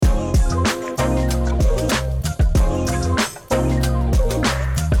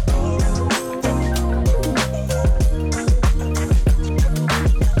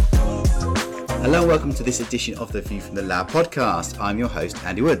to this edition of the View from the Lab podcast. I'm your host,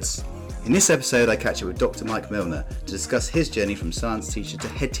 Andy Woods. In this episode, I catch up with Dr. Mike Milner to discuss his journey from science teacher to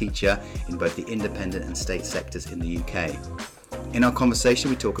head teacher in both the independent and state sectors in the UK. In our conversation,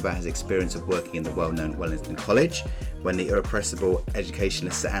 we talk about his experience of working in the well-known Wellington College when the irrepressible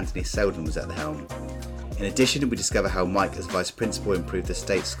educationalist Sir Anthony Seldon was at the helm. In addition, we discover how Mike as Vice Principal improved the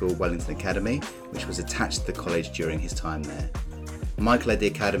state school Wellington Academy, which was attached to the college during his time there. Mike led the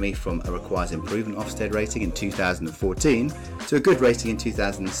academy from a requires improvement Ofsted rating in 2014 to a good rating in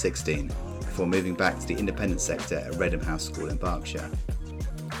 2016, before moving back to the independent sector at Reddam House School in Berkshire.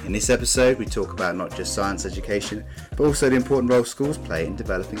 In this episode, we talk about not just science education, but also the important role schools play in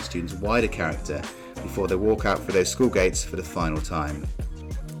developing students' wider character before they walk out through those school gates for the final time.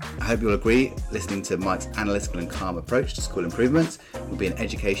 I hope you'll agree, listening to Mike's analytical and calm approach to school improvement will be an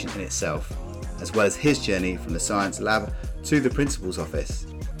education in itself, as well as his journey from the science lab to the principal's office.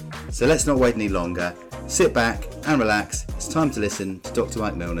 So let's not wait any longer, sit back and relax. It's time to listen to Dr.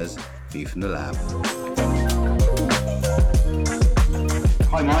 Mike Milner's View from the Lab.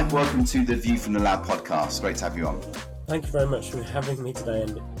 Hi Mike, welcome to the View from the Lab podcast. Great to have you on. Thank you very much for having me today,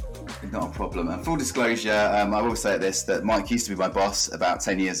 Andy. Not a problem. And full disclosure, I will say this, that Mike used to be my boss about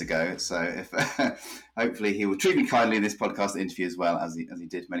 10 years ago. So if hopefully he will treat me kindly in this podcast interview as well as he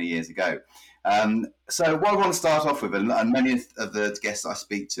did many years ago. So what I want to start off with, and many of the guests I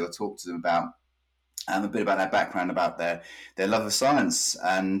speak to, I talk to them about a bit about their background, about their love of science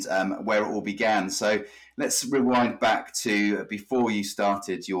and where it all began. So let's rewind back to before you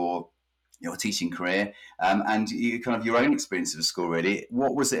started your teaching career and you kind of your own experience of the school, really.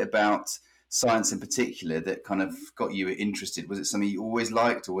 What was it about science in particular that kind of got you interested? Was it something you always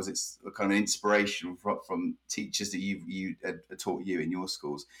liked, or was it kind of an inspiration from teachers that you had taught you in your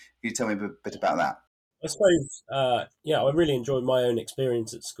schools? Can you tell me a bit about that? I suppose, I really enjoyed my own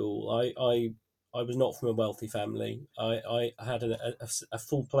experience at school. I was not from a wealthy family. I had a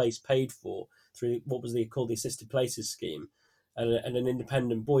full place paid for through what was called the Assisted Places Scheme, and an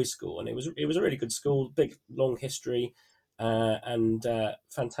independent boys' school, and it was a really good school, big long history, and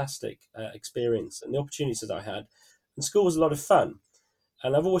fantastic experience, and the opportunities I had. And school was a lot of fun,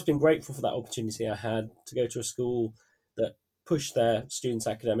 and I've always been grateful for that opportunity I had to go to a school that pushed their students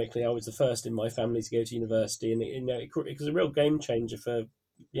academically. I was the first in my family to go to university, and it was a real game changer for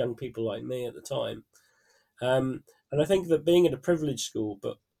young people like me at the time. And I think that being at a privileged school,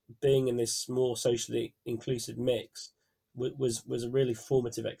 but being in this more socially inclusive mix, was a really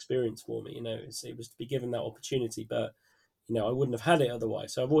formative experience for me. It was to be given that opportunity, but I wouldn't have had it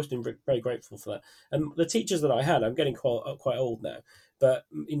otherwise. So I've always been very grateful for that. And the teachers that I had, I'm getting quite old now, but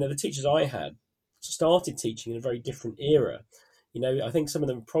the teachers I had started teaching in a very different era. I think some of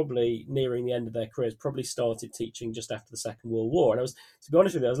them probably nearing the end of their careers probably started teaching just after the Second World War. And to be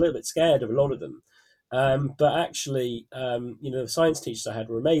honest with you, I was a little bit scared of a lot of them. But actually, the science teachers I had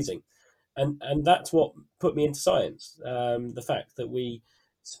were amazing. And that's what put me into science. The fact that we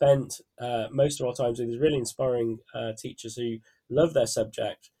spent most of our times with these really inspiring teachers who love their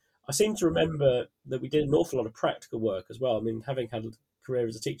subject. I seem to remember that we did an awful lot of practical work as well. I mean, having had a career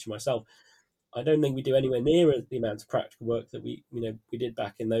as a teacher myself, I don't think we do anywhere near the amount of practical work that we did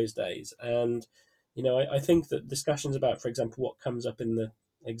back in those days. And I think that discussions about, for example, what comes up in the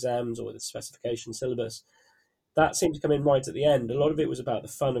exams or the specification syllabus, that seemed to come in right at the end. A lot of it was about the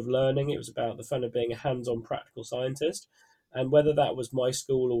fun of learning. It was about the fun of being a hands-on practical scientist. And whether that was my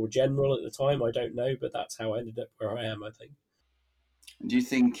school or general at the time, I don't know, but that's how I ended up where I am, I think. Do you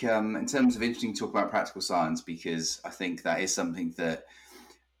think, in terms of interesting to talk about practical science, because I think that is something that,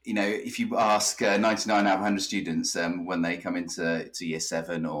 if you ask 99 out of 100 students when they come into year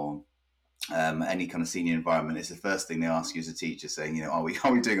 7 or any kind of senior environment, it's the first thing they ask you as a teacher, saying, are we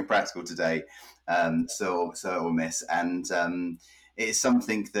doing a practical today? So or miss, and it's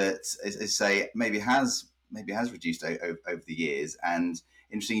something that, as say, maybe has reduced over the years. And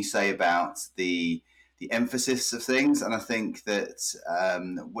interesting you say about the emphasis of things, and I think that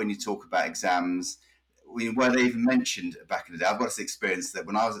when you talk about exams, were they even mentioned back in the day? I've got this experience that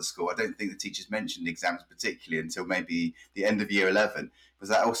when I was at school, I don't think the teachers mentioned exams particularly until maybe the end of year 11. Was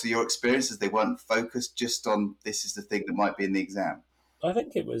that also your experience, as they weren't focused just on this is the thing that might be in the exam? I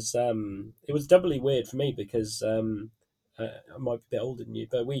think it was doubly weird for me because I might be a bit older than you,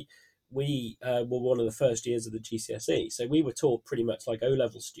 but we were one of the first years of the GCSE, so we were taught pretty much like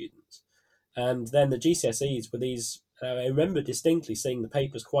O-level students, and then the GCSEs were these. I remember distinctly seeing the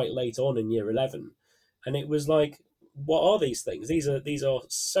papers quite late on in year 11, and it was like, what are these things? These are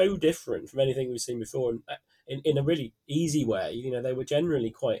so different from anything we've seen before, and in a really easy way. They were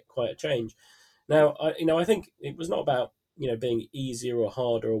generally quite a change. Now, I think it was not about being easier or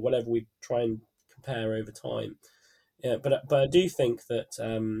harder or whatever we try and prepare over time. Yeah, but I do think that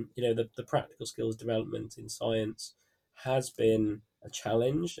the practical skills development in science has been a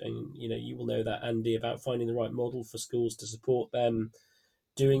challenge, and you will know that, Andy, about finding the right model for schools to support them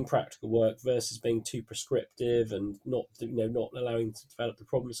doing practical work versus being too prescriptive and not allowing to develop the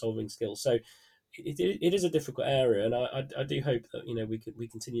problem solving skills. So it is a difficult area, and I do hope that we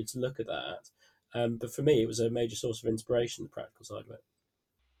continue to look at that. But for me, it was a major source of inspiration, the practical side of it.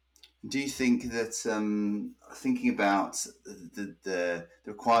 Do you think that thinking about the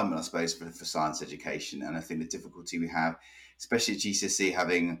requirement, I suppose, for science education, and I think the difficulty we have, especially at GCSE,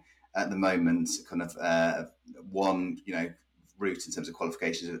 having at the moment kind of one route in terms of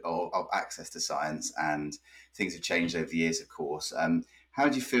qualifications of access to science, and things have changed over the years, of course. How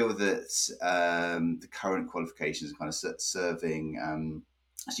do you feel that the current qualifications are kind of serving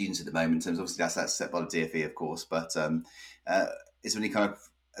students at the moment? In terms, obviously, that's set by the DfE, of course, but is there any kind of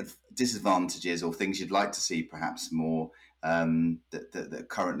disadvantages or things you'd like to see perhaps more that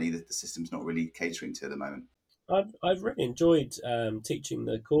currently the system's not really catering to at the moment? I've really enjoyed teaching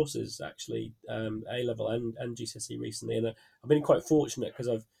the courses, actually, A level and GCSE recently, and I've been quite fortunate because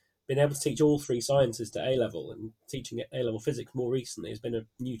I've been able to teach all three sciences to A level, and teaching A level physics more recently has been a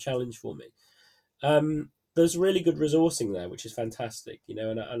new challenge for me. There's really good resourcing there, which is fantastic,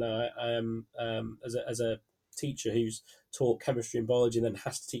 and I am as a teacher who's taught chemistry and biology and then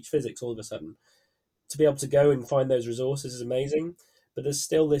has to teach physics all of a sudden, to be able to go and find those resources is amazing. But there's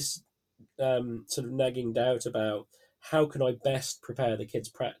still this sort of nagging doubt about how can I best prepare the kids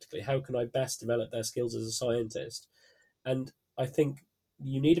practically? How can I best develop their skills as a scientist? And I think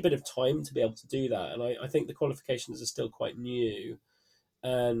you need a bit of time to be able to do that. And I think the qualifications are still quite new.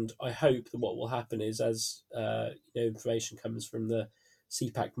 And I hope that what will happen is, as information comes from the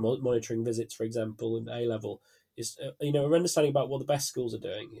CPAC monitoring visits, for example, in A level, is an understanding about what the best schools are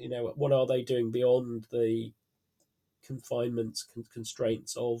doing. What are they doing beyond the confinements,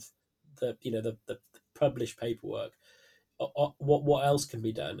 constraints of the published paperwork. What else can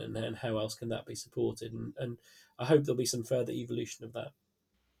be done, and how else can that be supported? And I hope there'll be some further evolution of that.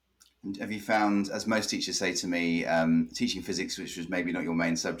 And have you found, as most teachers say to me, teaching physics, which was maybe not your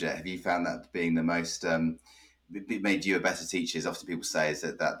main subject, have you found that being the most made you a better teacher? As often people say, is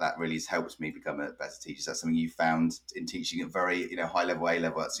that really has helped me become a better teacher. Is that something you found in teaching at very high level, A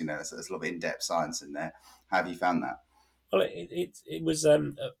level? That's there's a lot of in-depth science in there. How have you found that? Well, it was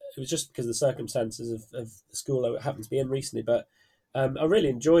just because of the circumstances of the school I happened to be in recently, but I really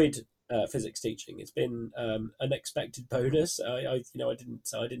enjoyed physics teaching. It's been an unexpected bonus. I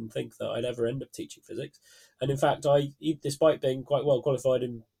didn't think that I'd ever end up teaching physics, and in fact, despite being quite well qualified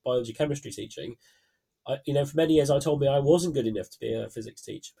in biology chemistry teaching, for many years I told me I wasn't good enough to be a physics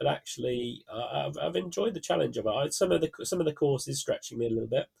teacher. But actually, I've enjoyed the challenge of it. Some of the courses stretching me a little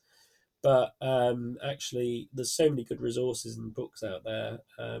bit. But actually, there's so many good resources and books out there.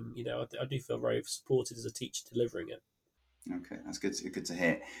 I do feel very supported as a teacher delivering it. Okay, that's good. Good to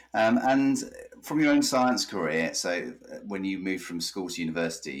hear. And from your own science career, so when you moved from school to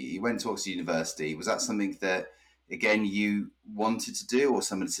university, you went to Oxford University. Was that something that, again, you wanted to do, or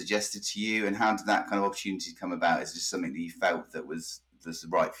someone suggested to you? And how did that kind of opportunity come about? Is it just something that you felt that was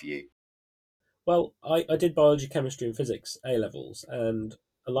right for you? Well, I did biology, chemistry, and physics A levels, and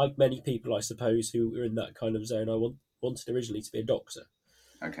like many people, I suppose, who were in that kind of zone, I wanted originally to be a doctor.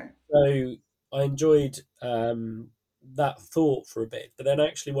 Okay. So I enjoyed that thought for a bit, but then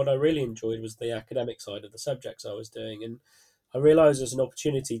actually, what I really enjoyed was the academic side of the subjects I was doing, and I realised there's an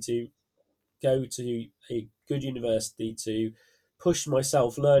opportunity to go to a good university to push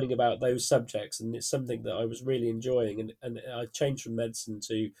myself learning about those subjects, and it's something that I was really enjoying. And I changed from medicine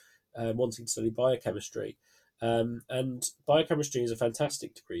to wanting to study biochemistry, and biochemistry is a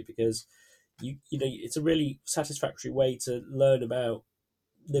fantastic degree because it's a really satisfactory way to learn about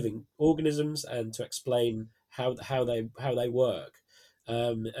living organisms and to explain how they work.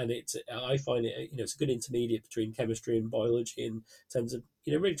 And I find it's a good intermediate between chemistry and biology in terms of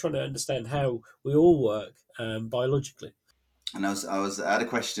really trying to understand how we all work biologically. And I had a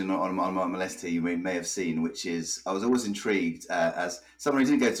question on my list here you may have seen, which is I was always intrigued as someone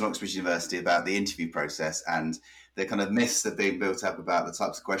who didn't go to Oxford University about the interview process and the kind of myths that are being built up about the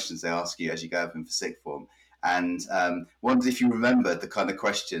types of questions they ask you as you go up in for sixth form. And wondered if you remembered the kind of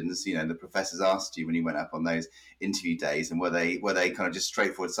questions the professors asked you when you went up on those interview days, and were they kind of just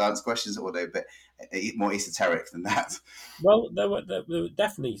straightforward science questions, or were they a bit more esoteric than that? Well, there were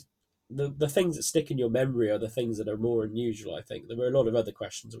definitely the things that stick in your memory are the things that are more unusual. I think there were a lot of other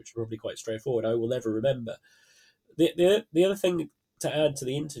questions which were probably quite straightforward. I will never remember. The other thing to add to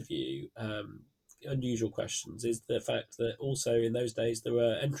the interview, unusual questions is the fact that also in those days there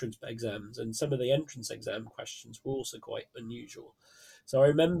were entrance exams, and some of the entrance exam questions were also quite unusual. So I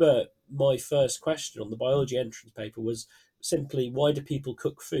remember my first question on the biology entrance paper was simply, why do people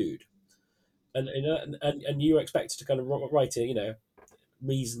cook food? And you were expected to kind of write a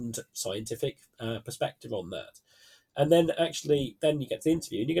reasoned scientific perspective on that. And then actually, then you get to the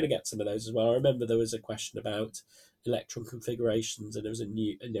interview, and you're going to get some of those as well. I remember there was a question about electron configurations, and there was a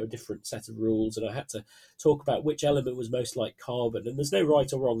new, different set of rules, and I had to talk about which element was most like carbon. And there's no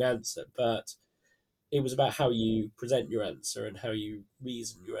right or wrong answer, but it was about how you present your answer and how you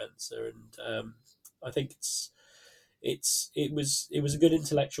reason your answer. And I think it was a good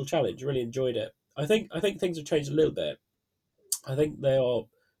intellectual challenge. I really enjoyed it. I think things have changed a little bit. I think they are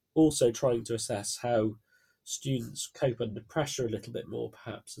also trying to assess how students cope under pressure a little bit more,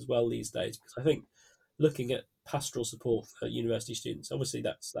 perhaps as well these days. Because I think looking at pastoral support for university students, obviously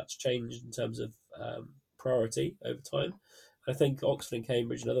that's changed in terms of priority over time. I think Oxford and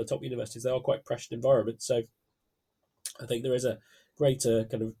Cambridge and other top universities, they are quite pressured environments, so I think there is a greater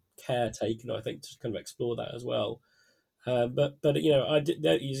kind of care taken, I think, to kind of explore that as well. But I did,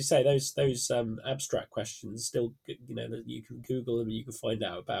 as you say, those abstract questions still, you can Google them and you can find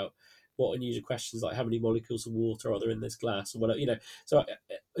out about what unusual questions, like how many molecules of water are there in this glass or whatever. So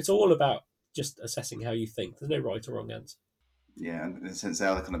it's all about just assessing how you think. There's no right or wrong answer. Yeah, and in a sense, they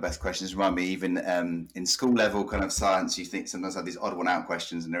are the kind of best questions. Remind me, even in school level kind of science, you think sometimes have these odd one out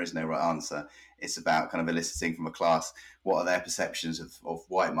questions, and there is no right answer. It's about kind of eliciting from a class what are their perceptions of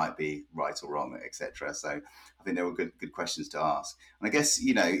why it might be right or wrong, etc. So I think they were good questions to ask. And I guess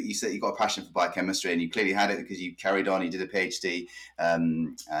you said you got a passion for biochemistry, and you clearly had it because you carried on. You did a PhD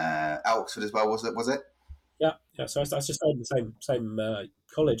at Oxford as well. Was it? Yeah, yeah. So I just stayed in the same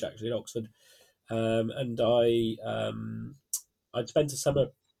college actually at Oxford, and I'd spent a summer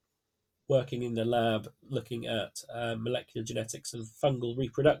working in the lab looking at molecular genetics and fungal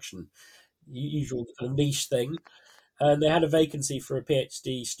reproduction, usual kind of niche thing. And they had a vacancy for a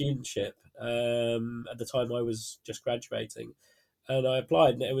PhD studentship at the time I was just graduating, and I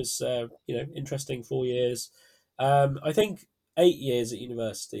applied, and it was interesting 4 years. I think 8 years at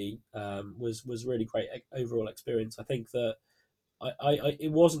university was really great overall experience. I think that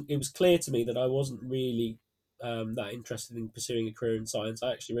it was clear to me that I wasn't really that interested in pursuing a career in science.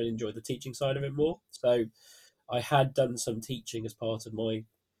 I actually really enjoyed the teaching side of it more. So I had done some teaching as part of my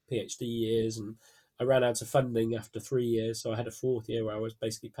PhD years, and I ran out of funding after 3 years. So I had a fourth year where I was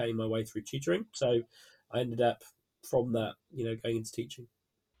basically paying my way through tutoring. So I ended up from that, going into teaching.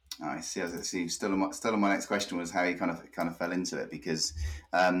 I see. I see. Still on my next question was how you kind of fell into it, because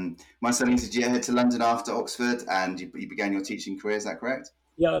my studying, did you head to London after Oxford and you began your teaching career? Is that correct?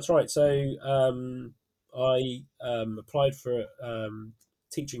 Yeah, that's right. So I applied for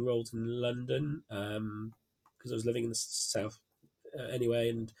teaching roles in London because I was living in the south anyway,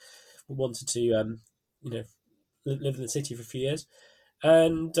 and wanted to live in the city for a few years.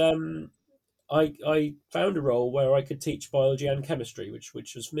 And I found a role where I could teach biology and chemistry, which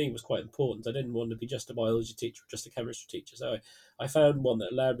was for me was quite important. I didn't want to be just a biology teacher or just a chemistry teacher, so I found one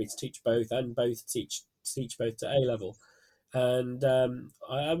that allowed me to teach both and both teach both to A level, and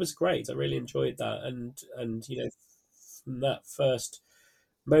I was great. I really enjoyed that, and from that first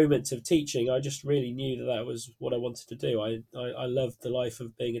moment of teaching, I just really knew that was what I wanted to do. I loved the life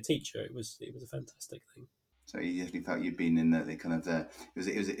of being a teacher. It was a fantastic thing. So you definitely felt you'd been in the kind of the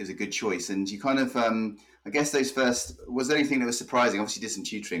it was a good choice, and you kind of I guess those first, was there anything that was surprising? Obviously, you did some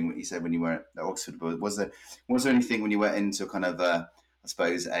tutoring, what you said when you were at Oxford, but was there anything when you went into kind of I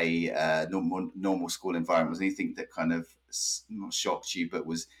suppose a normal school environment? Was there anything that kind of not shocked you, but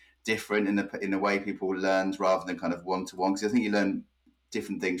was different in the way people learned rather than kind of one to one? Because I think you learn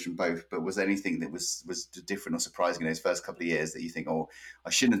different things from both. But was there anything that was different or surprising in those first couple of years that you think, oh, I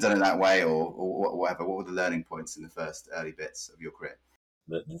shouldn't have done it that way, or whatever? What were the learning points in the first early bits of your career?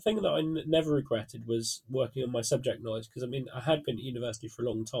 The thing that I never regretted was working on my subject knowledge, because I mean I had been at university for a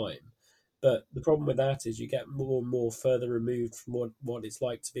long time, but the problem with that is you get more and more further removed from what it's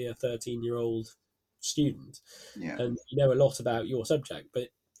like to be a 13-year-old student, Yeah. and you know a lot about your subject, but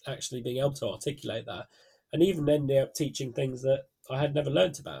actually being able to articulate that, and even ending up teaching things that I had never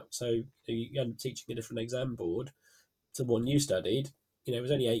learnt about. So you end up teaching a different exam board to one you studied. It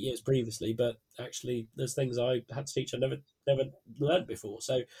was only 8 years previously, but actually there's things I had to teach I never learned before.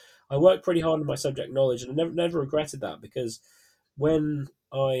 So I worked pretty hard on my subject knowledge, and I never regretted that, because when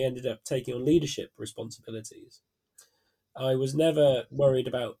I ended up taking on leadership responsibilities, I was never worried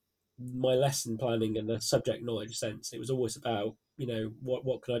about my lesson planning in the subject knowledge sense. It was always about,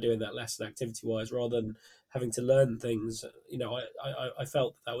 what can I do in that lesson activity wise, rather than having to learn things. I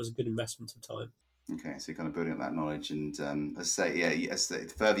felt that was a good investment of time. Okay, so you're kind of building up that knowledge, and as I say, yeah, as the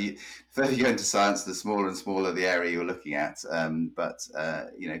further you go into science, the smaller and smaller the area you're looking at. But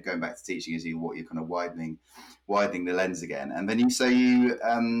going back to teaching is what you're kind of widening the lens again. And then you say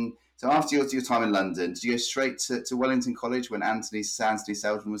so after your time in London, did you go straight to Wellington College when Anthony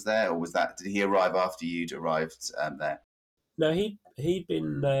Seldon was there, or did he arrive after you'd arrived there? No, he'd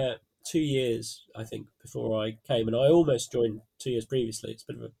been there 2 years, I think, before I came, and I almost joined 2 years previously. It's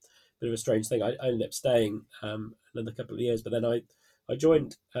a bit of a strange thing. I ended up staying another couple of years, but then I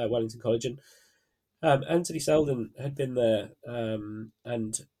joined Wellington College, and Anthony Seldon had been there,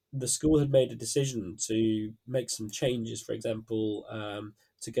 and the school had made a decision to make some changes. For example,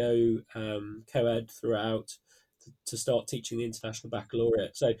 to go co-ed throughout, to start teaching the International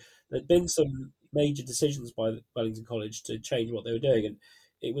Baccalaureate. So there'd been some major decisions by Wellington College to change what they were doing, and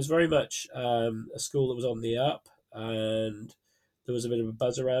it was very much a school that was on the up, and there was a bit of a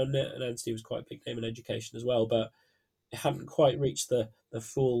buzz around it. And Anthony was quite a big name in education as well, but it hadn't quite reached the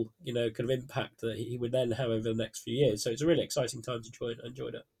full kind of impact that he would then have over the next few years. So it's a really exciting time to join. I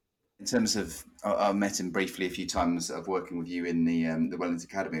enjoyed it. In terms of, I met him briefly a few times of working with you in the Wellington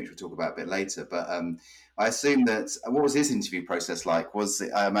Academy, which we'll talk about a bit later. But I assume that what was his interview process like? Was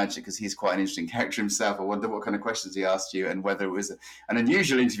it, I imagine, because he's quite an interesting character himself, I wonder what kind of questions he asked you and whether it was an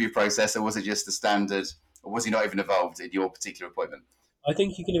unusual interview process, or was it just a standard, or was he not even involved in your particular appointment? I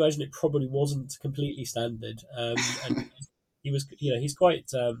think you can imagine it probably wasn't completely standard, and he was, he's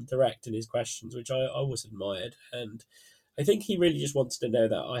quite direct in his questions, which I always admired, and I think he really just wanted to know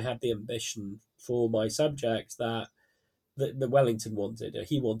that I had the ambition for my subject that Wellington wanted.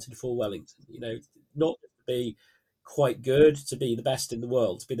 He wanted for Wellington, not to be quite good, to be the best in the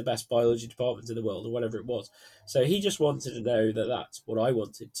world, to be the best biology department in the world, or whatever it was. So he just wanted to know that that's what I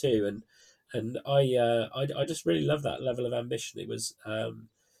wanted too, and I just really love that level of ambition. It was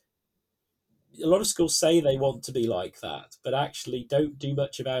a lot of schools say they want to be like that, but actually don't do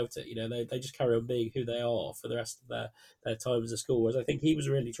much about it. They just carry on being who they are for the rest of their time as a school. Whereas I think he was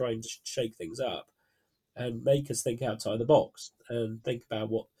really trying to shake things up and make us think outside the box and think about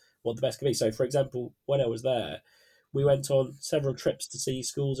what the best could be. So, for example, when I was there, we went on several trips to see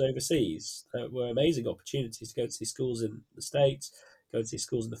schools overseas. That were amazing opportunities to go to see schools in the States, go to see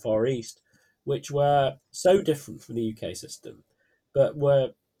schools in the Far East, which were so different from the UK system, but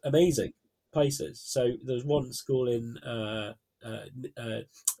were amazing places. So there was one school in uh, uh,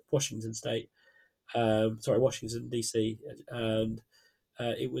 Washington State, Washington DC, and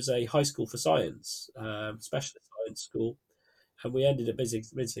it was a high school for science, specialist science school, and we ended up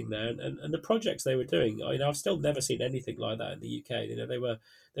visiting there. And the projects they were doing, I've still never seen anything like that in the UK. They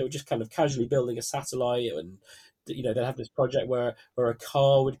were just kind of casually building a satellite, and they'd have this project where a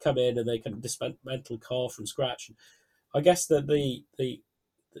car would come in and they kind of dismantle car from scratch. And I guess that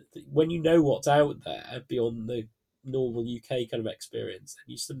when you know what's out there beyond the normal UK kind of experience,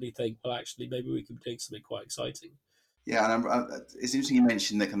 and you suddenly think, well, actually, maybe we could be doing something quite exciting. Yeah, and it's interesting you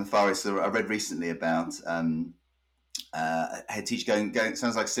mentioned the kind of Far East. I read recently about head teacher going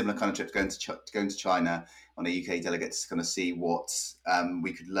sounds like similar kind of trips going to China on a UK delegate to kind of see what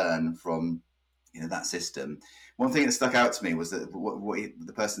we could learn from that system. One thing that stuck out to me was that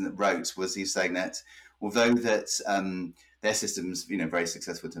the person that wrote was he saying that although that their systems very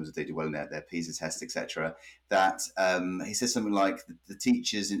successful in terms of they do well in their PISA test, etc., that he said something like the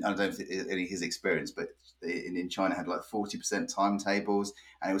teachers I don't know if any his experience, but in China had like 40% timetables,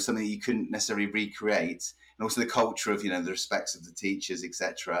 and it was something that you couldn't necessarily recreate. And also the culture of the respects of the teachers,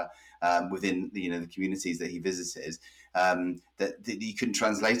 etc., within the communities that he visited, that you couldn't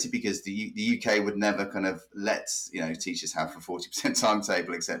translate it because the UK would never kind of let teachers have a 40%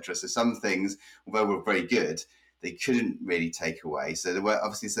 timetable, etc. So some things, although were very good, they couldn't really take away. So there were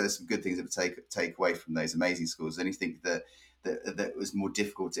obviously there's some good things that would take away from those amazing schools. Anything that was more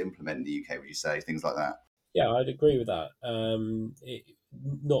difficult to implement in the UK, would you say things like that? Yeah, I'd agree with that.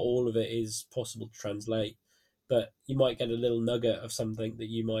 Not all of it is possible to translate, but you might get a little nugget of something that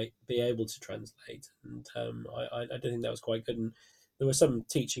you might be able to translate. And I do think that was quite good. And there were some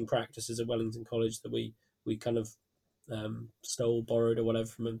teaching practices at Wellington College that we kind of stole, borrowed, or whatever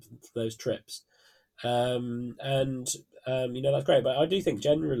from those trips. And that's great. But I do think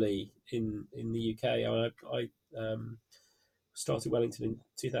generally in the UK, I started Wellington in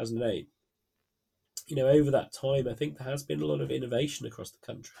 2008. Over that time, I think there has been a lot of innovation across the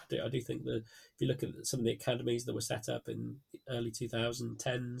country. I do think that if you look at some of the academies that were set up in the early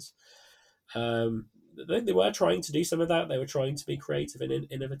 2010s, they were trying to do some of that. They were trying to be creative and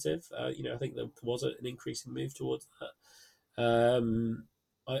innovative. I think there was an increasing move towards that.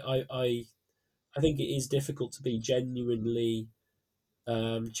 I think it is difficult to be genuinely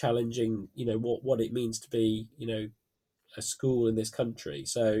challenging, what it means to be, a school in this country.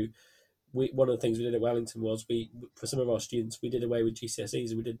 So one of the things we did at Wellington was for some of our students, we did away with GCSEs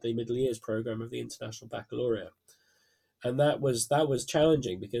and we did the middle years program of the International Baccalaureate, and that was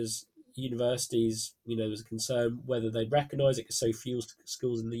challenging because universities, there was a concern whether they'd recognise it because so few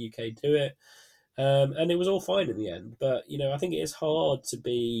schools in the UK do it, and it was all fine in the end. But I think it is hard to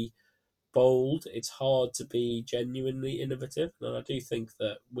be bold. It's hard to be genuinely innovative, and I do think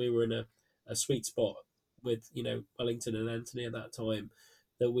that we were in a sweet spot with Wellington and Anthony at that time,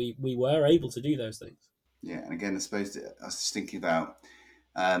 that we were able to do those things. Yeah, and again, I suppose I was just thinking about,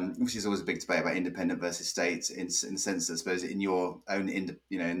 which is always a big debate about independent versus state, in the sense that I suppose in your own, in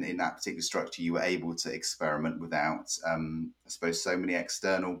that particular structure, you were able to experiment without, I suppose, so many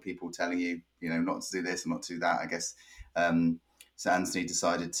external people telling you, not to do this and not to do that. I guess. So Anthony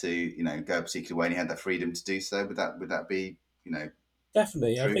decided to, go a particular way, and he had that freedom to do so. Would that be,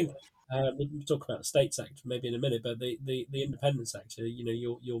 Definitely, I true? think we'll talk about the state sector maybe in a minute, but the independent sector,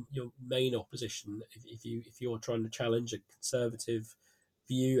 your main opposition, if you're trying to challenge a conservative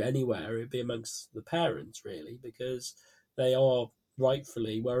view anywhere, it'd be amongst the parents really, because they are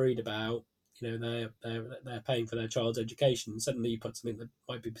rightfully worried about, they're paying for their child's education. And suddenly you put something that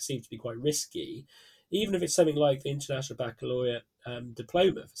might be perceived to be quite risky, even if it's something like the International Baccalaureate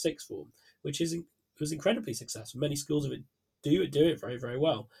diploma for sixth form, which was incredibly successful. Many schools of it do it very, very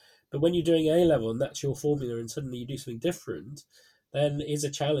well. But when you're doing A level and that's your formula, and suddenly you do something different, then it's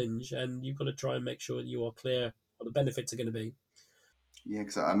a challenge, and you've got to try and make sure that you are clear what the benefits are going to be. Yeah,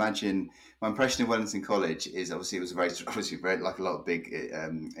 because I imagine my impression of Wellington College is obviously it was obviously very, like a lot of big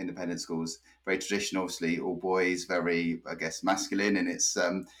independent schools, very traditional, obviously all boys, very, I guess, masculine in its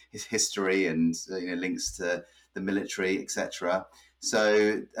history and links to the military, etc.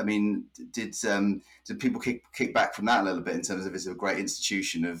 So I mean, did people kick back from that a little bit in terms of it's a great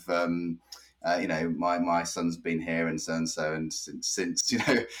institution of my son's been here and so and since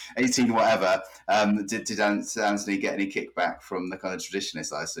 18 whatever. Did Anthony get any kickback from the kind of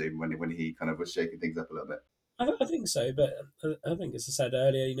traditionalists, I assume, when he kind of was shaking things up a little bit? I think so, but I think, as I said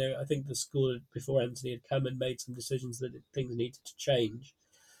earlier, I think the school before Anthony had come and made some decisions that things needed to change.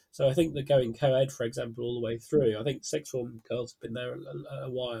 So I think that going co-ed, for example, all the way through, I think sixth form girls have been there a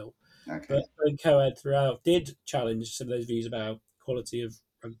while, Okay. but going co-ed throughout did challenge some of those views about quality of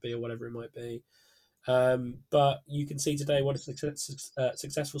rugby or whatever it might be. But you can see today what a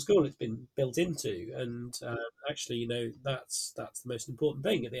successful school it's been built into, and actually, that's the most important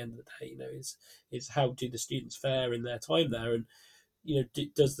thing at the end of the day. Is how do the students fare in their time there, and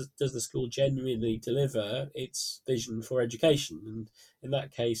does the school genuinely deliver its vision for education? And in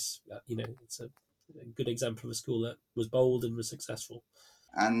that case, it's a good example of a school that was bold and was successful.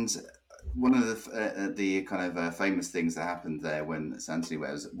 And one of the kind of famous things that happened there when Anthony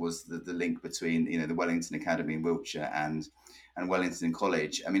was the link between the Wellington Academy in Wiltshire and Wellington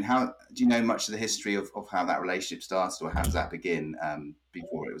College. I mean, how do you know much of the history of how that relationship started, or how does that begin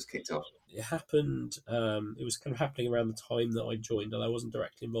before it was kicked off? It happened. It was kind of happening around the time that I joined, and I wasn't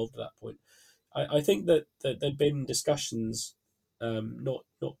directly involved at that point. I think that there'd been discussions, not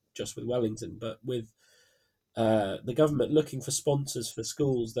just with Wellington, but with the government looking for sponsors for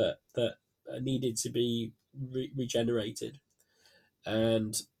schools that needed to be regenerated,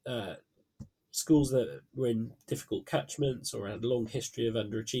 and schools that were in difficult catchments or had a long history of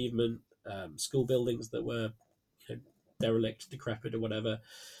underachievement, school buildings that were derelict, decrepit, or whatever.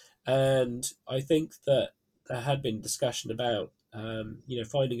 And I think that there had been discussion about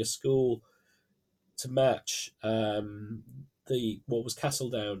finding a school to match the what was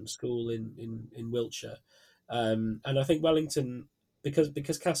Castledown School in Wiltshire, and I think Wellington, because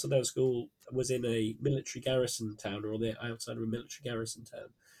Castledown School was in a military garrison town, or on the outside of a military garrison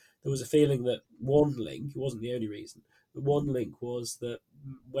town, there was a feeling that one link, it wasn't the only reason, but one link was that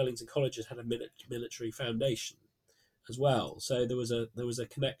Wellington College had a military foundation as well. So there was a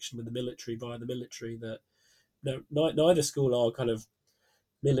connection with the military via the military that neither school are kind of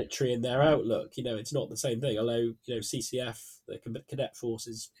military in their outlook. It's not the same thing. Although CCF, the cadet force,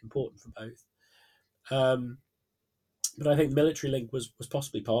 is important for both. But I think the military link was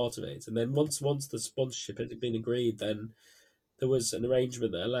possibly part of it. And then once the sponsorship had been agreed, then there was an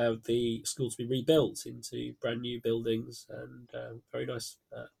arrangement that allowed the school to be rebuilt into brand new buildings, and very nice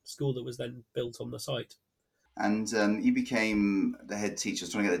school that was then built on the site. And you became the head teacher. I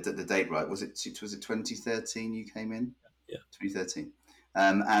was trying to get the date right. Was it 2013 you came in? Yeah. 2013.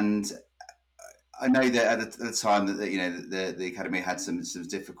 And I know that at the time that the academy had some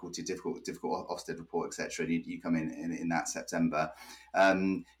difficult Ofsted report, etc. And you come in that September.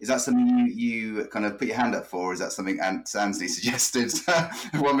 Is that something you kind of put your hand up for? Or is that something Ant Ansley suggested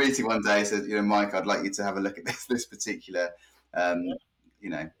one meeting one day? Said, Mike, I'd like you to have a look at this particular, you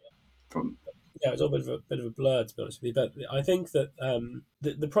know, problem. Yeah, it's all a bit of a blur, to be honest with you. But I think that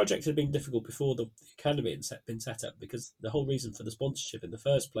the project had been difficult before the academy had been set up, because the whole reason for the sponsorship in the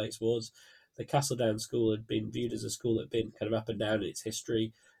first place was the Castledown School had been viewed as a school that had been kind of up and down in its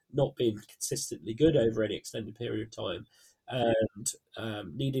history, not been consistently good over any extended period of time, and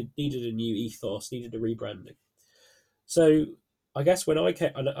needed a new ethos, needed a rebranding. So I guess when I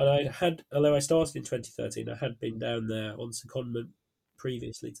came, and I had, although I started in 2013, I had been down there on secondment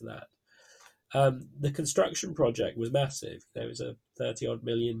previously to that. The construction project was massive. There was a 30 odd £1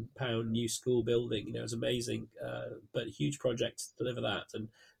 million new school building. It was amazing, but a huge project to deliver that, and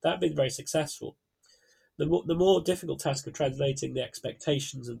that had been very successful. The more difficult task of translating the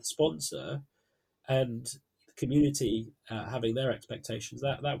expectations of the sponsor and the community having their expectations,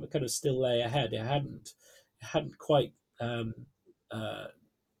 that would kind of still lay ahead. It hadn't quite uh,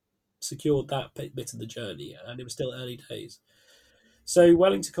 secured that bit of the journey, and it was still early days. So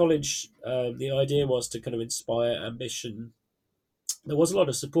Wellington College, the idea was to kind of inspire ambition. There was a lot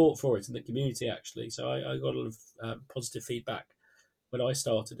of support for it in the community, actually. So I got a lot of positive feedback when I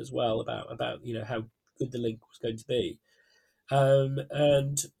started as well about how good the link was going to be, and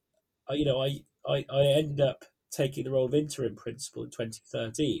I ended up taking the role of interim principal in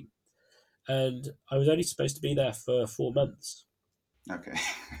 2013, and I was only supposed to be there for 4 months, Okay.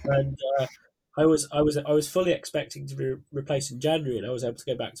 and I was fully expecting to be replaced in January, and I was able to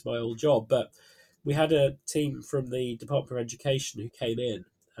go back to my old job. But we had a team from the Department of Education who came in.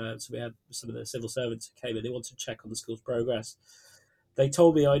 So we had some of the civil servants who came in. They wanted to check on the school's progress. They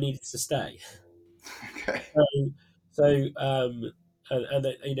told me I needed to stay. Okay. So and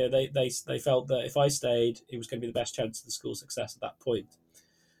they felt that if I stayed, it was going to be the best chance of the school's success at that point.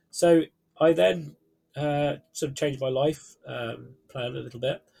 So I then sort of changed my life plan a little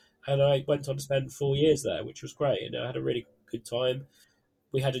bit, and I went on to spend 4 years there, which was great. And I had a really good time.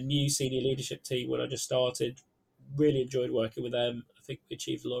 We had a new senior leadership team when I just started. Really enjoyed working with them. I think we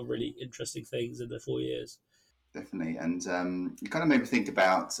achieved a lot of really interesting things in the 4 years. Definitely. And it kind of made me think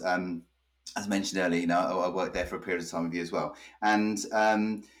about, as mentioned earlier, I worked there for a period of time with you as well. And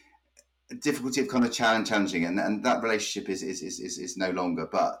difficulty of kind of challenging, and that relationship is no longer,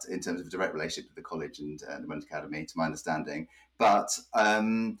 but in terms of a direct relationship with the college and the Women's Academy, to my understanding. But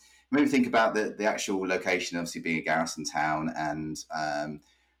maybe think about the actual location, obviously being a garrison town, and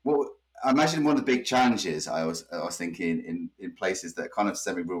what I imagine one of the big challenges I was thinking in places that are kind of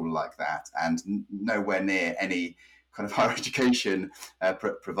semi-rural like that, and nowhere near any kind of higher education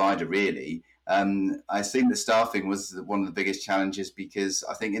provider really. I assume that staffing was one of the biggest challenges, because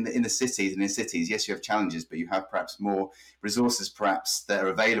I think in the cities, yes, you have challenges, but you have perhaps more resources, perhaps that are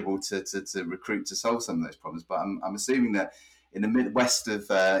available to recruit to solve some of those problems. But I'm assuming that in the Midwest of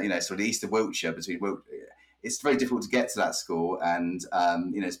sort of the east of Wiltshire, it's very difficult to get to that school, and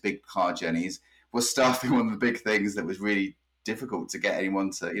it's big car journeys. Was staffing one of the big things that was really difficult to get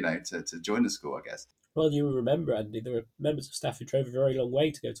anyone to join the school, I guess? Well, you will remember, Andy, there were members of staff who drove a very long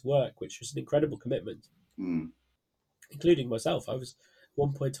way to go to work, which was an incredible commitment, Mm. including myself. At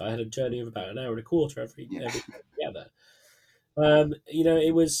one point, I had a journey of about an hour and a quarter every Yeah. day together.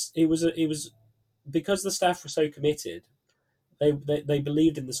 It was because the staff were so committed. They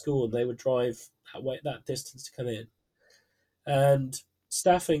believed in the school, and they would drive that distance to come in. And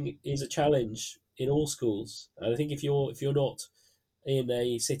staffing is a challenge in all schools. And I think if you're not in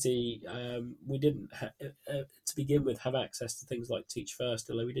a city, we didn't to begin with have access to things like Teach First,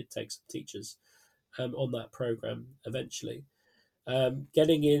 although we did take some teachers on that program eventually.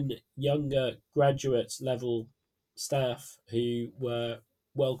 Getting in younger graduate level staff who were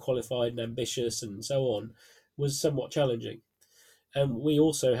well qualified and ambitious and so on was somewhat challenging. And we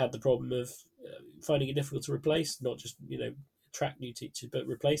also had the problem of finding it difficult to replace, not just attract new teachers, but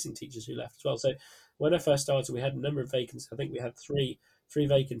replacing teachers who left as well. So when I first started, we had a number of vacancies. I think we had three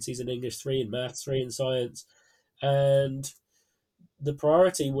vacancies in English, three in maths, three in science, and the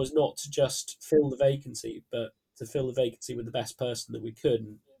priority was not to just fill the vacancy, but to fill the vacancy with the best person that we could.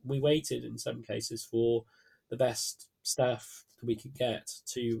 And we waited in some cases for the best staff that we could get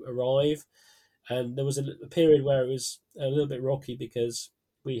to arrive, and there was a period where it was a little bit rocky because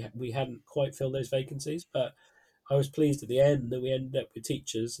we hadn't quite filled those vacancies. But I was pleased at the end that we ended up with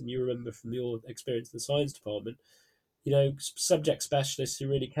teachers, and you remember from your experience in the science department, subject specialists who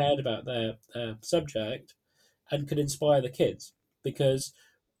really cared about their subject and could inspire the kids. Because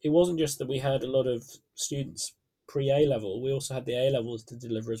it wasn't just that we had a lot of students pre-A level, we also had the A levels to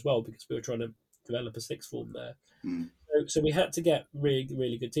deliver as well, because we were trying to develop a sixth form there. Mm. So we had to get really,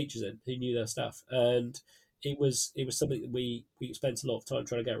 really good teachers in who knew their stuff, and it was something that we spent a lot of time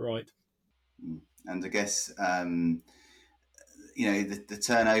trying to get right. Mm. And I guess the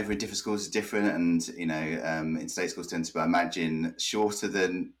turnover in different schools is different, and in state schools tend to be, I imagine, shorter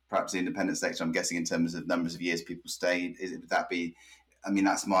than perhaps the independent sector. I'm guessing in terms of numbers of years people stayed. Would that be? I mean,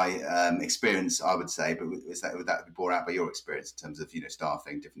 that's my experience, I would say. But would that be borne out by your experience in terms of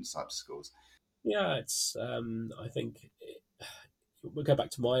staffing different types of schools? Yeah, it's I think we'll go back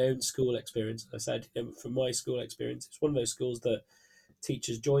to my own school experience. I said, from my school experience, it's one of those schools that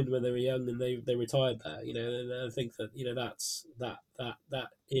teachers joined when they were young and they retired there. And I think that that's that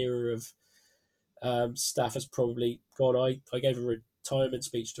era of staff has probably gone. I gave a retirement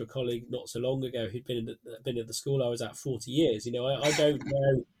speech to a colleague not so long ago who'd been at the school I was at 40 years. I don't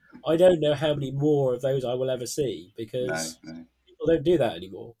know. I don't know how many more of those I will ever see, No, because no. people don't do that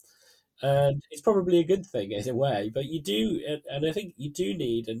anymore. And it's probably a good thing in a way, but you do, and I think you do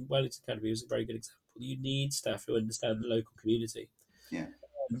need, and Wellington Academy was a very good example. You need staff who understand the local community. Yeah.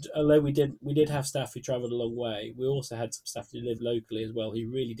 And although we did have staff who travelled a long way, we also had some staff who lived locally as well, who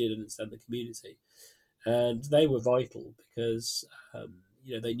really did understand the community, and they were vital because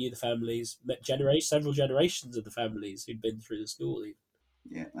they knew the families, met several generations of the families who'd been through the school.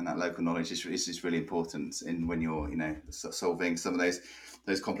 Yeah, and that local knowledge is just really important in when you're solving some of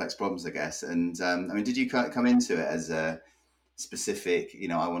those complex problems, I guess. And I mean, did you come into it as a specific,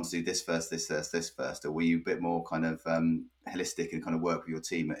 I want to do this first, this first, or were you a bit more kind of holistic and kind of work with your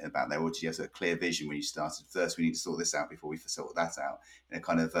team about that, or did you have a clear vision when you started? First, we need to sort this out before we sort that out in a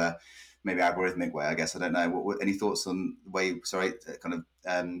kind of maybe algorithmic way, I guess. I don't know. What any thoughts on the way? Sorry, kind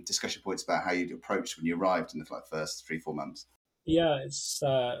of discussion points about how you approached when you arrived in the first 3-4 months. Yeah, it's.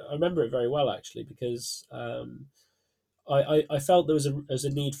 I remember it very well, actually, because I felt there was a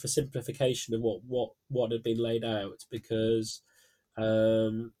need for simplification of what had been laid out, because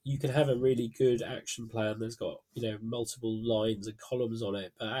you can have a really good action plan that's got multiple lines and columns on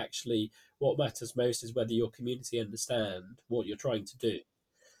it, but actually what matters most is whether your community understand what you're trying to do.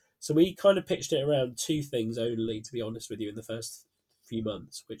 So we kind of pitched it around two things only, to be honest with you, in the first few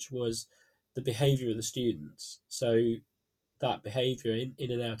months, which was the behaviour of the students. So that behaviour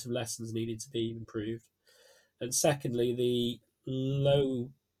in and out of lessons needed to be improved, and secondly, the low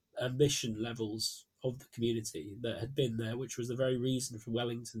ambition levels of the community that had been there, which was the very reason for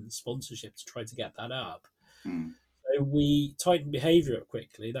Wellington's sponsorship, to try to get that up. Mm. So we tightened behaviour up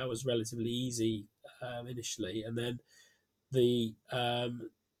quickly. That was relatively easy initially, and then the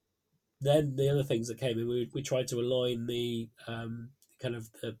other things that came in, we tried to align the kind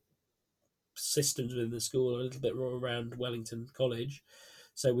of the systems within the school a little bit more around Wellington College.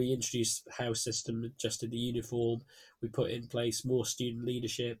 So we introduced house system, adjusted the uniform. We put in place more student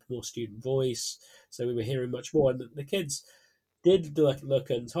leadership, more student voice. So we were hearing much more, and the kids did look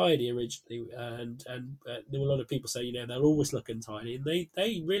untidy originally, and there were a lot of people say they'll always look untidy, and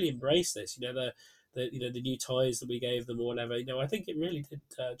they really embraced this. The new ties that we gave them or whatever. I think it really did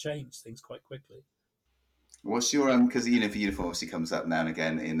change things quite quickly. What's your because the uniform obviously comes up now and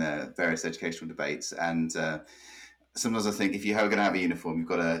again in various educational debates, and sometimes I think if you're going to have a uniform, you've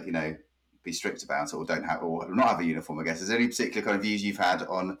got to be strict about it, or don't have, or not have a uniform. I guess. Is there any particular kind of views you've had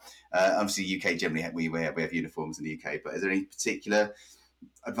on obviously UK generally we have uniforms in the UK, but is there any particular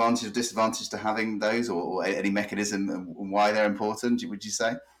advantage or disadvantage to having those, or any mechanism and why they're important? Would you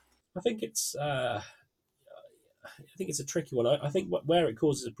say? I think it's a tricky one. I think where it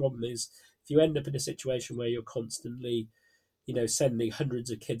causes a problem is if you end up in a situation where you're constantly, sending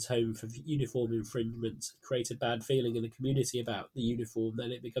hundreds of kids home for uniform infringements, create a bad feeling in the community about the uniform,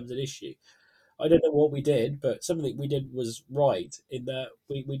 then it becomes an issue. I don't know what we did, but something we did was right in that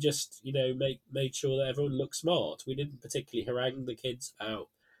we just made sure that everyone looked smart. We didn't particularly harangue the kids about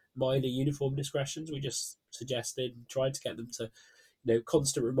minor uniform discretions. We just suggested, tried to get them to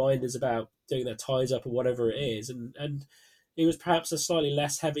constant reminders about doing their ties up or whatever it is, and it was perhaps a slightly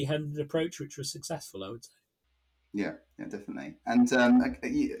less heavy-handed approach, which was successful, I would say. Yeah, definitely. And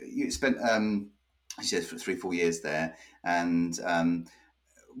you spent, you said, for 3-4 years there, and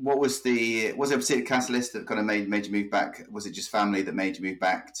was there a particular catalyst that kind of made you move back? Was it just family that made you move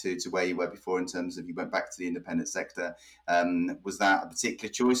back to where you were before, in terms of you went back to the independent sector? Was that a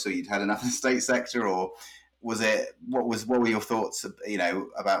particular choice, or you'd had enough of the state sector, or was it? What were your thoughts,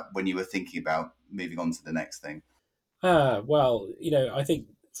 about when you were thinking about moving on to the next thing? Well, I think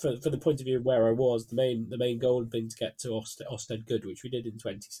for the point of view of where I was, the main goal had been to get to Ofsted Good, which we did in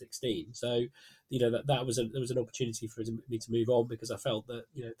 2016. So, that was there was an opportunity for me to move on, because I felt that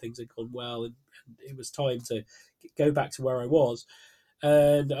things had gone well, and it was time to go back to where I was.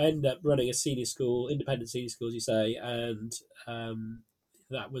 And I ended up running a senior school, independent senior school, as you say, and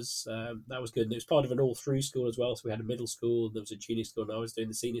that was good. And it was part of an all through school as well. So we had a middle school, and there was a junior school, and I was doing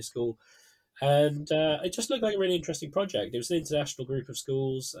the senior school. And it just looked like a really interesting project. It was an international group of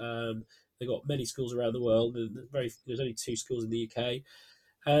schools. They got many schools around the world, and there's only 2 schools in the UK.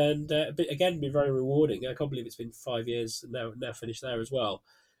 And but again, been very rewarding. I can't believe it's been 5 years now finished there as well.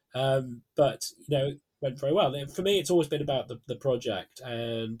 But went very well. For me, it's always been about the project,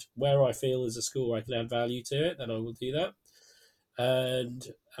 and where I feel as a school where I can add value to it, then I will do that. And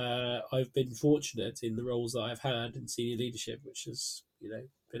I've been fortunate in the roles that I've had in senior leadership, which has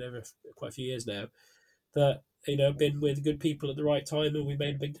been over quite a few years now, that been with good people at the right time, and we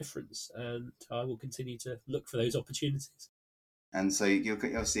made a big difference. And I will continue to look for those opportunities. And so you're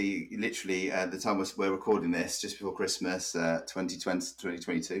obviously literally the time we're recording this just before Christmas,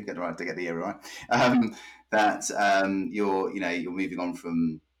 2022. Get right to get the year right. That you're moving on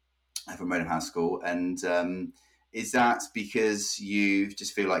from Rainham House School, and is that because you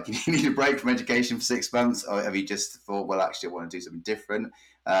just feel like you need a break from education for 6 months, or have you just thought, well, actually, I want to do something different?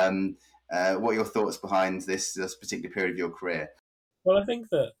 What are your thoughts behind this particular period of your career? Well, I think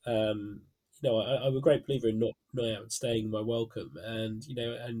that I'm a great believer in not outstaying my welcome, and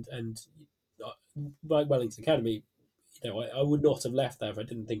like Wellington Academy, I would not have left there if I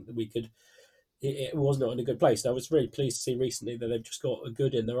didn't think that we could. It was not in a good place. And I was very pleased to see recently that they've just got a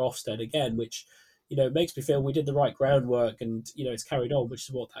good in their Ofsted again, which makes me feel we did the right groundwork, and it's carried on, which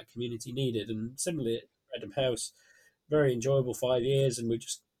is what that community needed. And similarly at Redham House, very enjoyable 5 years, and we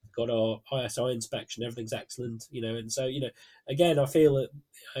just got our ISI inspection. Everything's excellent, and so again, I feel that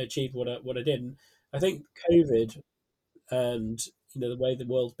I achieved what I did. And I think COVID and the way the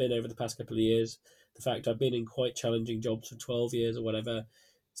world's been over the past couple of years, the fact I've been in quite challenging jobs for 12 years or whatever,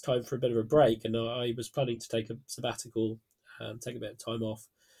 it's time for a bit of a break. And I was planning to take a sabbatical, take a bit of time off,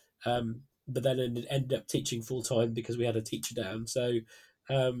 but then ended up teaching full time because we had a teacher down. So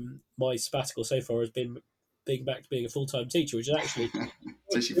my sabbatical so far has been being back to being a full time teacher, which is actually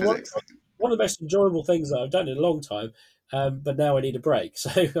one of the most enjoyable things that I've done in a long time. But now I need a break,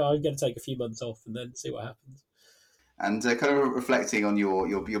 so I'm going to take a few months off and then see what happens. And kind of reflecting on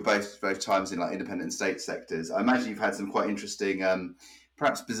your both times in like independent state sectors, I imagine you've had some quite interesting,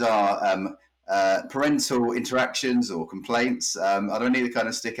 perhaps bizarre parental interactions or complaints. Are there any that kind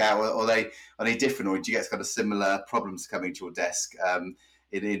of stick out, or are they different, or do you get kind of similar problems coming to your desk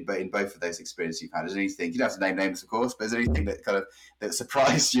in both of those experiences you've had? Is there anything, you don't have to name names, of course, but is there anything that kind of that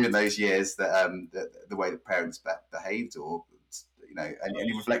surprised you in those years that the way that parents behaved, or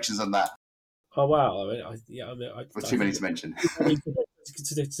any reflections on that? Oh wow! Too many to mention.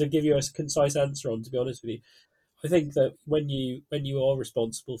 To give you a concise answer on, to be honest with you, I think that when you are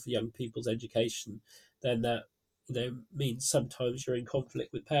responsible for young people's education, then that means sometimes you're in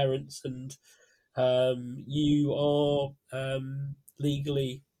conflict with parents, and you are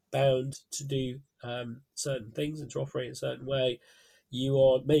legally bound to do certain things and to operate in a certain way. You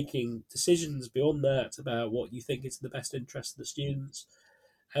are making decisions beyond that about what you think is in the best interest of the students.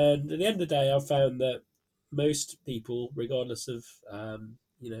 And at the end of the day, I've found that most people, regardless of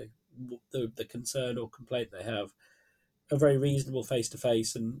the concern or complaint they have, are very reasonable face to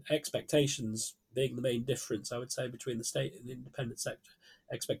face, and expectations being the main difference, I would say, between the state and the independent sector.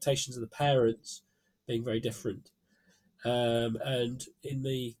 Expectations of the parents being very different. And in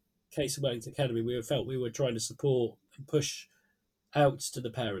the case of Wellington Academy, we felt we were trying to support and push out to the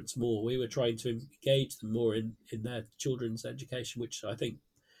parents more. We were trying to engage them more in their children's education, which I think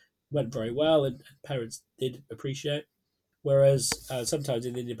went very well, and parents did appreciate. Whereas sometimes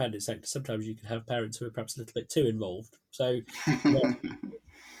in the independent sector, sometimes you can have parents who are perhaps a little bit too involved. So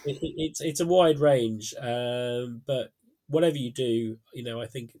it's a wide range, but whatever you do, I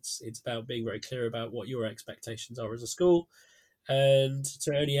think it's about being very clear about what your expectations are as a school, and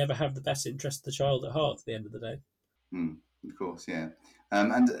to only ever have the best interest of the child at heart at the end of the day. Of course, yeah.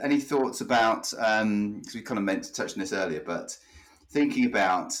 And any thoughts about, because we kind of meant to touch on this earlier, but thinking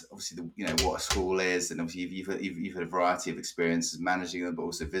about obviously what a school is, and obviously you've had a variety of experiences managing them, but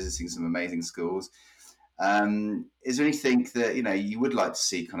also visiting some amazing schools. Is there anything that you would like to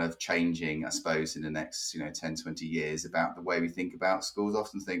see kind of changing, I suppose, in the next 10, 20 years about the way we think about schools? I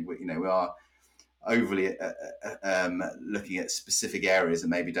often think we are overly looking at specific areas that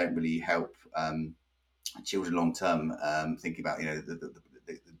maybe don't really help children long term. Thinking about the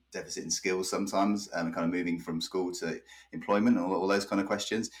the deficit in skills sometimes, kind of moving from school to employment, all those kind of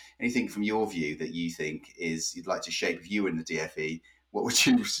questions. Anything from your view that you think is you'd like to shape if you were in the DFE? What would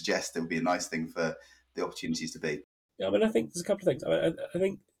you suggest that would be a nice thing for the opportunities to be? Yeah, I mean, I think there's a couple of things. I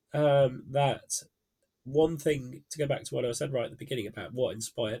think that one thing, to go back to what I said right at the beginning about what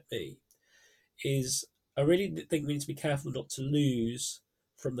inspired me, is I really think we need to be careful not to lose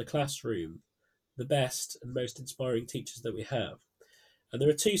from the classroom the best and most inspiring teachers that we have. And there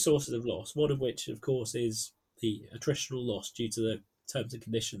are two sources of loss, one of which, of course, is the attritional loss due to the terms and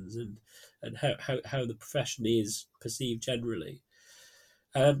conditions and how the profession is perceived generally.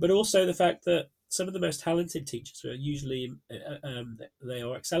 But also the fact that some of the most talented teachers are usually, they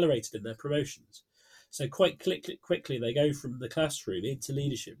are accelerated in their promotions. So quite quickly they go from the classroom into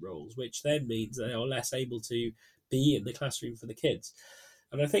leadership roles, which then means they are less able to be in the classroom for the kids.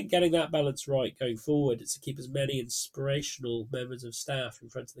 And I think getting that balance right going forward is to keep as many inspirational members of staff in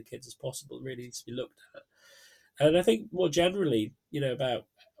front of the kids as possible. It really needs to be looked at. And I think more generally, about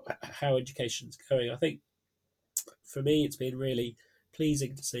how education's going, I think for me it's been really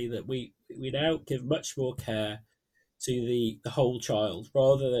pleasing to see that we now give much more care to the whole child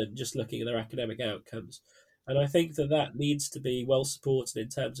rather than just looking at their academic outcomes. And I think that needs to be well supported in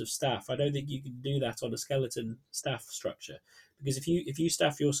terms of staff. I don't think you can do that on a skeleton staff structure, because if you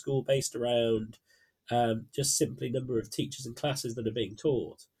staff your school based around just simply number of teachers and classes that are being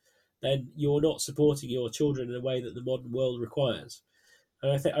taught, then you're not supporting your children in a way that the modern world requires.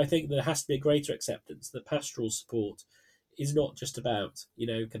 And I think there has to be a greater acceptance that pastoral support is not just about,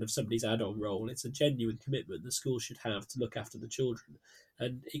 kind of somebody's add-on role. It's a genuine commitment the school should have to look after the children,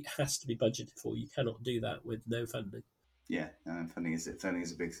 and it has to be budgeted for. You cannot do that with no funding. Yeah, funding is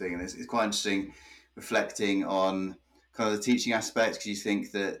a big thing, and it's quite interesting reflecting on kind of the teaching aspect, because you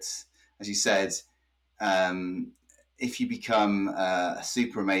think that, as you said, if you become a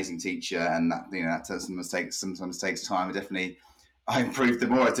super amazing teacher, and that sometimes takes time. I improved. The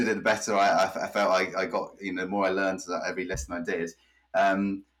more I did it, the better I felt I got. The more I learned every lesson I did.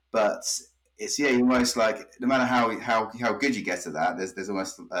 But it's almost like no matter how good you get at that, there's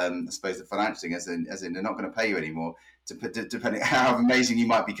almost I suppose the financial thing, as in they're not going to pay you anymore. Depending how amazing you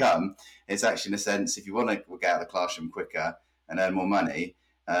might become, it's actually in a sense, if you want to get out of the classroom quicker and earn more money,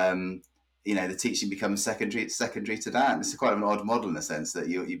 the teaching becomes secondary to that. And it's quite an odd model in the sense that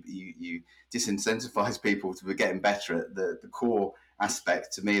you disincentivize people to be getting better at the core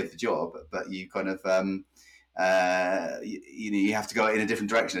aspect, to me, of the job, but you kind of you have to go in a different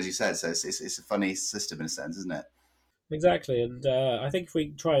direction, as you said. So it's a funny system in a sense, isn't it? Exactly, and I think if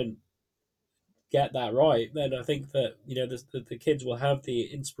we try and get that right, then I think that the kids will have the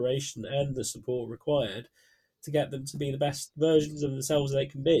inspiration and the support required to get them to be the best versions of themselves they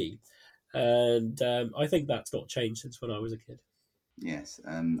can be. And I think that's not changed since when I was a kid. Yes,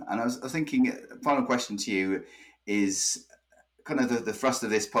 and I was thinking, final question to you is kind of the thrust of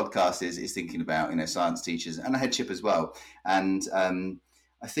this podcast is thinking about science teachers and a headship as well. And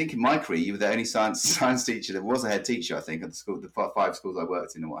I think in my career you were the only science teacher that was a head teacher, I think, at the school, the 5 schools I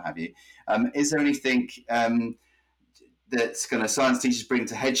worked in and what have you. Is there anything that's going to science teachers bring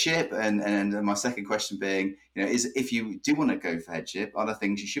to headship? And my second question being, is if you do want to go for headship, are there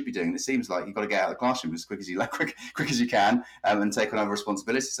things you should be doing? It seems like you've got to get out of the classroom as quick as you can, and take on other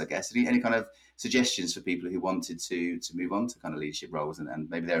responsibilities, I guess. Any kind of suggestions for people who wanted to move on to kind of leadership roles, and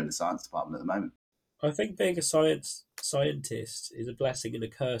maybe they're in the science department at the moment? I think being a scientist is a blessing and a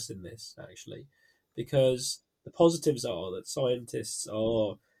curse in this, actually, because the positives are that scientists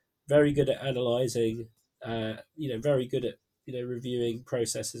are very good at analysing, very good at reviewing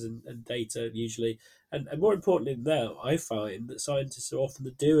processes and data usually, and more importantly than that, I find that scientists are often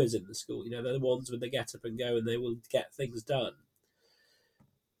the doers in the school. They're the ones when they get up and go and they will get things done.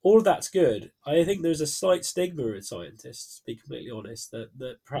 All of that's good. I think there's a slight stigma with scientists, to be completely honest, that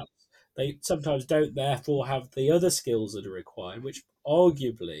perhaps they sometimes don't therefore have the other skills that are required, which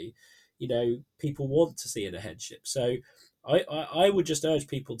arguably, people want to see in a headship. So I would just urge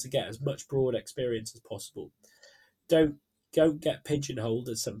people to get as much broad experience as possible. Don't get pigeonholed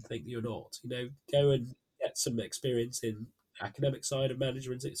as something you're not. Go and get some experience in academic side of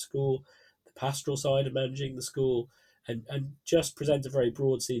management at school, the pastoral side of managing the school, and just present a very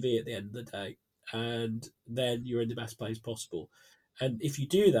broad CV at the end of the day, and then you're in the best place possible. And if you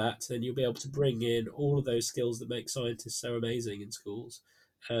do that, then you'll be able to bring in all of those skills that make scientists so amazing in schools.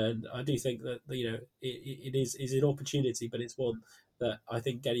 And I do think that it is an opportunity, but it's one that I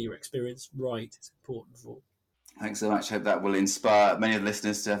think getting your experience right is important for. Thanks so much. I hope that will inspire many of the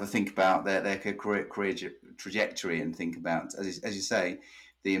listeners to have a think about their career trajectory, and think about, as you say,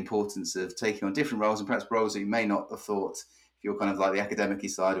 the importance of taking on different roles, and perhaps roles that you may not have thought you're kind of like the academic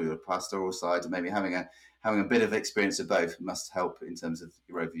side or your pastoral side, maybe having a bit of experience of both must help in terms of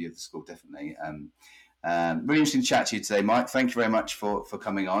your overview of the school, definitely. Really interesting to chat to you today, Mike. Thank you very much for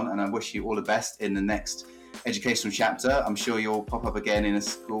coming on, and I wish you all the best in the next educational chapter. I'm sure you'll pop up again in a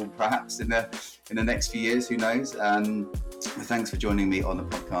school, perhaps in the next few years. Who knows? Thanks for joining me on the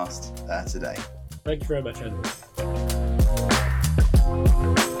podcast today. Thank you very much, Andrew.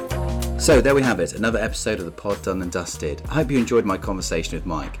 So there we have it, another episode of the pod done and dusted. I hope you enjoyed my conversation with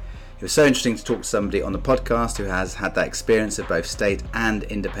Mike. It was so interesting to talk to somebody on the podcast who has had that experience of both state and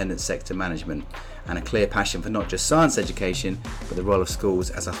independent sector management, and a clear passion for not just science education, but the role of schools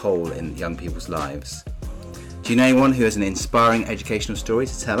as a whole in young people's lives. Do you know anyone who has an inspiring educational story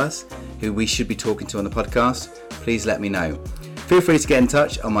to tell us, who we should be talking to on the podcast? Please let me know. Feel free to get in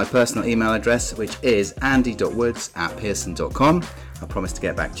touch on my personal email address, which is andy.woods@pearson.com. I promise to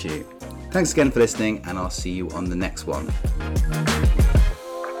get back to you. Thanks again for listening, and I'll see you on the next one.